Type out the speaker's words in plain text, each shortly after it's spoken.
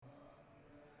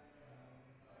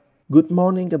Good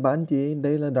morning các bạn chị,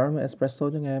 đây là Dharma Espresso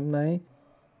cho ngày hôm nay.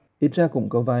 Ít ra cũng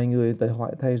có vài người tới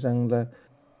hỏi thầy rằng là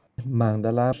mạng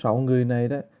Đà La 6 người này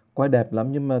đó, quay đẹp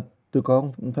lắm nhưng mà tụi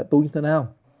con phải tu như thế nào?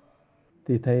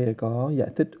 Thì thầy có giải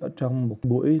thích ở trong một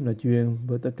buổi nói chuyện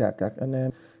với tất cả các anh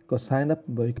em có sign up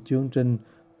với chương trình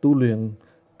tu luyện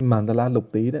mạng Đà La lục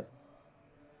tỷ đó.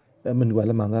 Mình gọi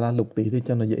là mạng Đà La lục tỷ thì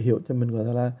cho nó dễ hiểu, cho mình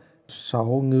gọi là 6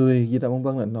 người gì đó vân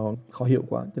vân là nó khó hiểu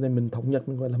quá, cho nên mình thống nhất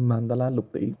mình gọi là mạng Đà La lục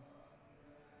tỷ.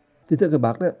 Thì thưa các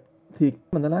bác đó, thì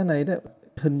mandala này đó,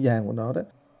 hình dạng của nó đó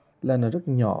là nó rất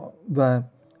nhỏ và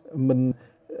mình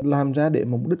làm ra để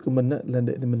mục đích của mình đó, là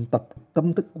để mình tập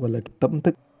tâm thức, gọi là tâm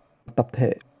thức tập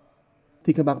thể.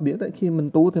 Thì các bác biết đấy, khi mình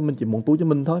tu thì mình chỉ muốn tu cho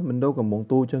mình thôi, mình đâu có muốn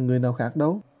tu cho người nào khác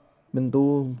đâu. Mình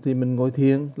tu thì mình ngồi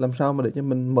thiền, làm sao mà để cho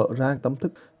mình mở ra tâm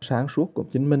thức sáng suốt của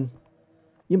chính mình.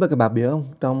 Nhưng mà các bạn biết không,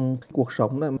 trong cuộc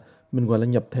sống đó, mình gọi là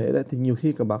nhập thể đấy, thì nhiều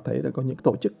khi các bạn thấy là có những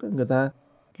tổ chức đó, người ta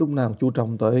lúc nào cũng chú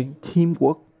trọng tới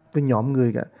teamwork, cái nhóm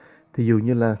người cả. Thì dụ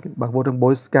như là các bạn vô trong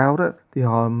Boy Scout đó, thì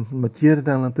họ mà chia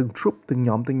ra là từng troop, từng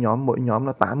nhóm, mỗi nhóm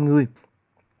là 8 người.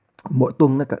 Mỗi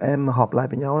tuần là các em họp lại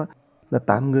với nhau đó, là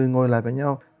 8 người ngồi lại với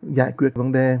nhau, giải quyết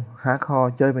vấn đề, hát hò,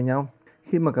 chơi với nhau.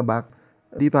 Khi mà các bạn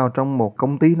đi vào trong một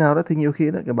công ty nào đó thì nhiều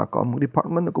khi đó các bạn có một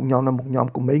department nó cùng nhau, là một nhóm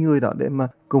của mấy người đó để mà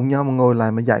cùng nhau mà ngồi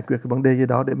lại mà giải quyết cái vấn đề gì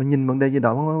đó, để mà nhìn vấn đề gì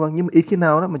đó, vân vân. Nhưng mà ít khi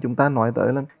nào đó mà chúng ta nói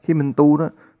tới là khi mình tu đó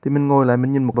thì mình ngồi lại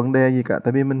mình nhìn một vấn đề gì cả,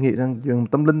 tại vì mình nghĩ rằng chuyện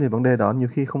tâm linh thì vấn đề đó nhiều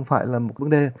khi không phải là một vấn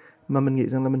đề, mà mình nghĩ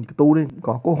rằng là mình tu đi,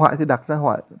 có câu hỏi thì đặt ra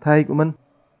hỏi thầy của mình.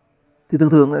 Thì thường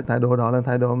thường là thái độ đó là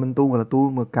thái độ mình tu, gọi là tu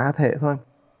một cá thể thôi.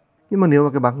 Nhưng mà nếu mà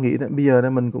các bạn nghĩ đó, bây giờ đó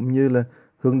mình cũng như là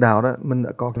hướng đạo đó, mình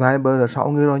đã có Viber là 6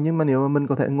 người rồi, nhưng mà nếu mà mình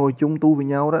có thể ngồi chung tu với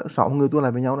nhau đó, 6 người tu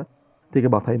lại với nhau đó, thì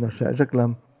các bạn thấy nó sẽ rất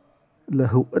là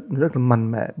hữu ích, rất là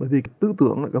mạnh mẽ, bởi vì cái tư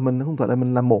tưởng của mình nó không phải là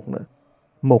mình là một nữa.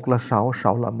 Một là 6,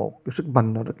 6 là một, cái sức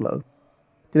mạnh nó rất lớn.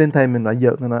 Cho nên thầy mình nói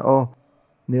giỡn, nó nói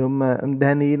nếu mà ông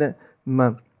Danny đó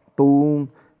mà tu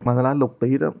mà là lục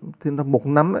tỷ đó thì nó một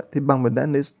năm á, thì bằng với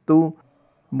Danny tu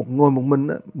ngồi một mình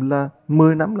á, là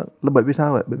 10 năm là bởi vì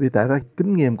sao vậy? Bởi vì tại ra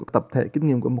kinh nghiệm của tập thể, kinh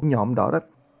nghiệm của một nhóm đó đó,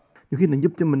 nhiều khi nó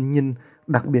giúp cho mình nhìn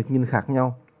đặc biệt, nhìn khác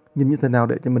nhau, nhìn như thế nào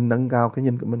để cho mình nâng cao cái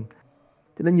nhìn của mình.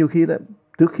 Cho nên nhiều khi đó,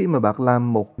 trước khi mà bạn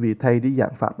làm một vị thầy đi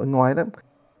giảng pháp ở ngoài đó,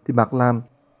 thì bạn làm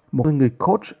một người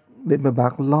coach để mà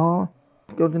bạn lo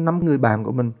cho 5 người bạn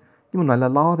của mình. Nhưng mà nói là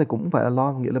lo thì cũng phải là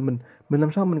lo, nghĩa là mình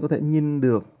làm sao mình có thể nhìn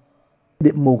được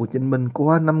điểm mù của chính mình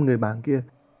qua 5 người bạn kia.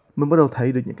 Mình bắt đầu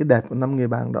thấy được những cái đẹp của 5 người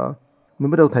bạn đó.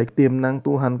 Mình bắt đầu thấy tiềm năng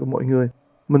tu hành của mọi người.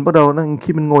 Mình bắt đầu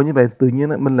khi mình ngồi như vậy, tự nhiên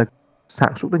mình là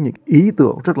sản xuất ra những ý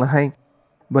tưởng rất là hay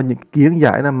và những kiến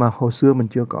giải mà hồi xưa mình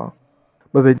chưa có.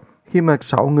 Bởi vì khi mà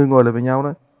 6 người ngồi lại với nhau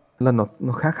đó là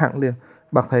nó khác hẳn liền.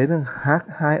 Bạn thấy đó,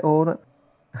 H2O đó,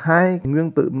 hai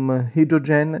nguyên tử mà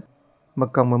hydrogen đó, mà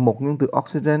cộng với một nguyên tử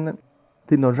oxygen đó,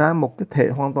 thì nó ra một cái thể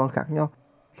hoàn toàn khác nhau.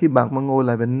 Khi bạn mà ngồi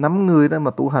lại với 5 người đó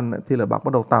mà tu hành thì là bạn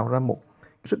bắt đầu tạo ra một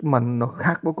sức mạnh nó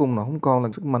khác vô cùng, nó không còn là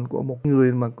sức mạnh của một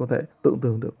người mà có thể tưởng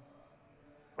tượng được.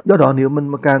 Do đó nếu mình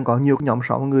mà càng có nhiều nhóm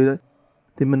 6 người đó,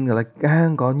 thì mình lại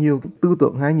càng có nhiều tư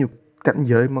tưởng hay, nhiều cảnh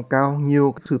giới mà cao,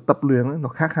 nhiều sự tập luyện đó, nó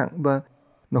khác hẳn và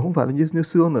nó không phải là như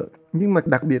xưa nữa. Nhưng mà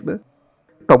đặc biệt đó,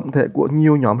 tổng thể của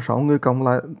nhiều nhóm 6 người cộng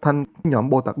lại thành nhóm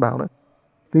Bồ Tát Đạo đó,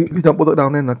 thì cái nhóm Bồ Tát Đạo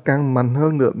này nó càng mạnh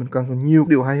hơn nữa, mình càng có nhiều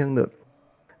điều hay hơn nữa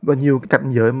và nhiều cái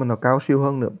cảnh giới mà nó cao siêu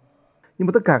hơn nữa. Nhưng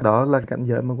mà tất cả đó là cảnh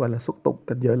giới mà gọi là xuất tục,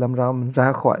 cảnh giới làm sao mình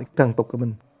ra khỏi trần tục của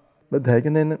mình. Bởi thế cho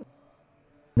nên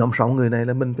nhóm 6 người này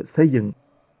là mình phải xây dựng,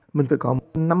 mình phải có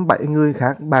 5-7 người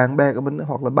khác bạn bè của mình,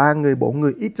 hoặc là 3 người 4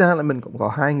 người, ít ra là mình cũng có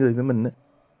 2 người với mình.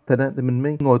 Thế nên thì mình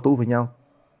mới ngồi tu với nhau.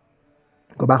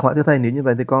 Có bác hỏi thưa thầy, nếu như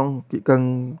vậy thì con chỉ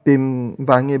cần tìm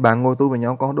vài người bạn ngồi tu với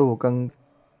nhau, con đâu cần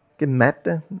cái mét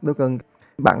á, đâu cần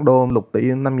bản đồ lục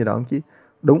tỷ năm gì đó không chứ?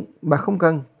 Đúng, bà không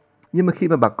cần. Nhưng mà khi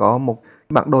mà bà có một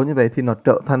bản đồ như vậy thì nó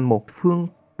trở thành một phương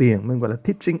tiện, mình gọi là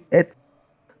teaching aid,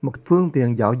 một phương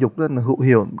tiện giáo dục rất là hữu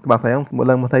hiệu. Các bạn thấy không? Mỗi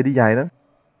lần mà thầy đi dạy đó,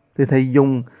 thì thầy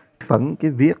dùng phấn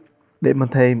cái viết để mà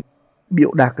thầy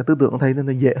biểu đạt cái tư tưởng của thầy nên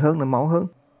là dễ hơn, là máu hơn.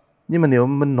 Nhưng mà nếu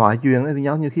mình nói chuyện với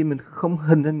nhau, nhiều khi mình không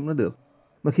hình ra nó được.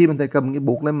 Mà khi mà thầy cầm cái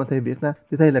bút lên mà thầy viết ra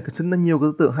thì thầy là sinh ra nhiều cái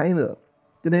tư tưởng hay nữa.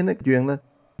 Cho nên cái chuyện là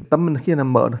tâm mình khi nào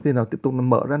mở thì nào tiếp tục là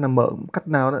mở ra, là mở cách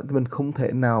nào đó thì mình không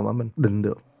thể nào mà mình định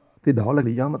được. Thì đó là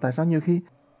lý do mà tại sao nhiều khi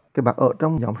cái bác ở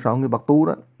trong nhóm 6 người bác tu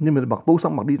đó, nhưng mà bác tu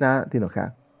xong bác đi ra thì nó khác.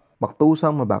 Bác tu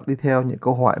xong mà bác đi theo những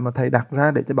câu hỏi mà thầy đặt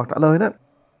ra để cho bác trả lời đó,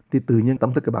 thì tự nhiên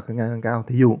tâm thức của bác càng ngày càng cao.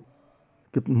 Thì dụ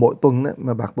mỗi tuần đó,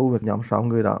 mà bác tu với nhóm 6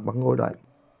 người đó, bác ngồi lại,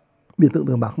 biến tưởng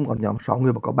tượng bác không còn nhóm 6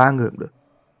 người, bác có 3 người cũng được.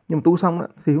 Nhưng mà tu xong đó,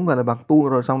 thì không phải là bác tu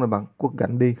rồi xong rồi bác quất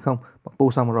gánh đi, không. Bác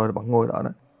tu xong rồi là bác ngồi đó đó.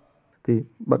 Thì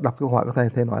bác đọc câu hỏi của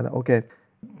thầy nói là ok,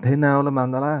 thế nào là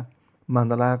Mandala?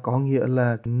 Mandala có nghĩa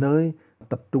là nơi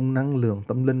tập trung năng lượng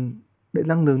tâm linh, để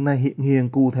năng lượng này hiện hiện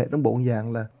cụ thể trong bốn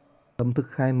dạng là tâm thức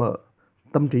khai mở,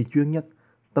 tâm trí chuyên nhất,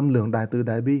 tâm lượng đại từ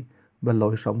đại bi và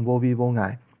lối sống vô vi vô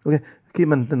ngại. Ok, khi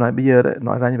mình nói bây giờ đấy,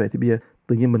 nói ra như vậy thì bây giờ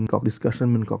tự nhiên mình có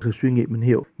discussion, mình có sự suy nghĩ, mình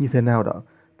hiểu như thế nào đó,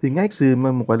 thì ngay sự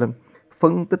mà một gọi là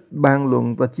phân tích, bàn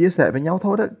luận và chia sẻ với nhau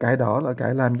thôi đó, cái đó là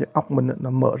cái làm cho óc mình nó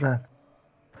mở ra.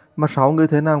 Mà 6 người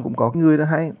thế nào cũng có người đó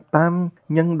hay, tam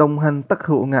nhân đồng hành tất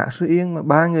hữu ngã sư yên, mà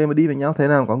 3 người mà đi với nhau thế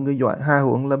nào có người giỏi. Hai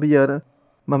huống là bây giờ đó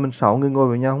mà mình 6 người ngồi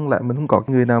với nhau, không lẽ mình không có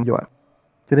người nào giỏi.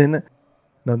 Cho nên á,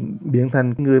 nó biến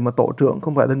thành người mà tổ trưởng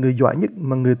không phải là người giỏi nhất,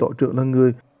 mà người tổ trưởng là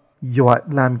người giỏi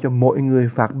làm cho mỗi người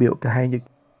phát biểu cái hay nhất.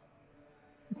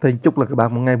 Thầy chúc là các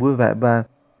bạn một ngày vui vẻ, và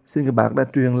xin các bạn đã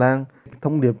truyền lan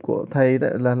thông điệp của thầy đó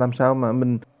là làm sao mà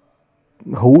mình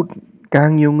hút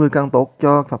càng nhiều người càng tốt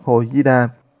cho Pháp hội Di Đà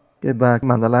và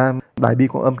Mandala Đại bi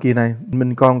Quan Âm kỳ này.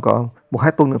 Mình còn có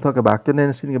 1-2 tuần nữa thôi các bạn, cho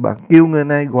nên xin các bạn kêu người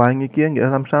này gọi người kia, nghĩa là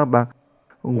làm sao bạn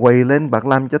quay lên, bạn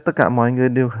làm cho tất cả mọi người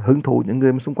đều hứng thú, những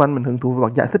người xung quanh mình hứng thú, và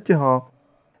bạn giải thích cho họ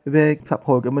về Pháp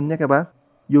hội của mình nhé các bạn.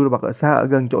 Dù là bạn ở xa ở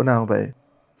gần chỗ nào vậy,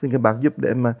 xin các bạn giúp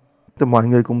để mà cho mọi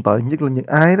người cùng tới, nhất là những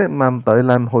ai đấy mà tới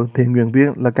làm hội thiện nguyện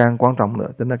viên là càng quan trọng nữa,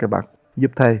 cho nên các bạn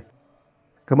giúp thầy.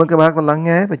 Cảm ơn các bạn đã lắng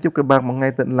nghe, và chúc các bạn một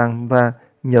ngày tĩnh lặng, và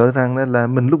nhớ rằng là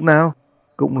mình lúc nào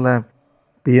cũng là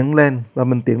tiến lên, và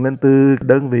mình tiến lên từ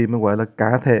đơn vị mà gọi là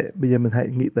cá thể. Bây giờ mình hãy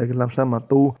nghĩ tới làm sao mà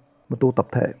tu tập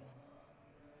thể.